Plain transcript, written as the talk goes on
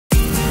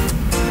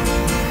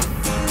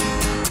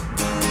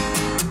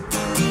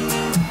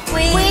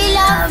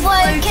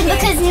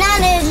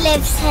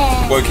lives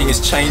here. Woking is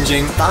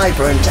changing.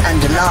 Vibrant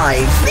and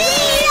alive. We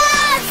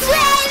are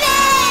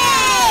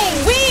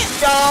swimming! We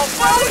are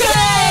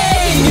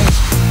Woking!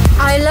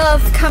 I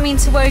love coming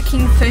to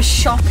Woking for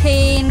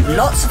shopping.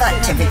 Lots of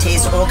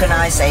activities,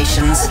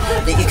 organisations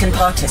that you can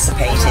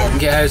participate in.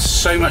 It has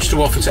so much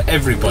to offer to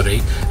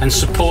everybody and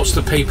supports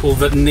the people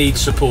that need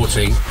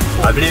supporting.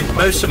 I've lived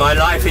most of my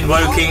life in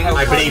Woking.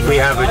 I believe we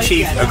have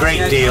achieved a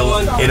great deal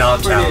in our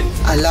town.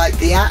 I like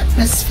the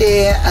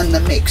atmosphere and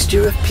the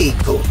mixture of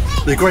people.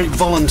 The great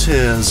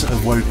volunteers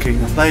of Woking,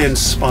 they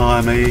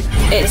inspire me.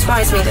 It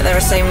inspires me that there are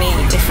so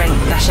many different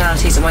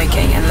nationalities in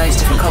Woking and loads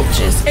of different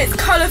cultures. It's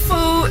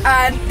colourful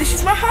and this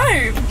is my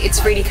home.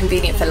 It's really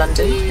convenient for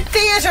London.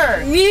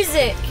 Theatre,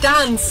 Music,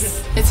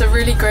 dance. It's a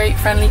really great,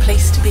 friendly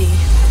place to be.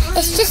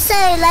 It's just so,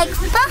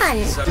 fun.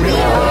 We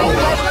are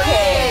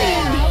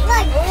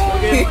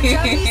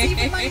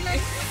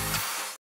Woking!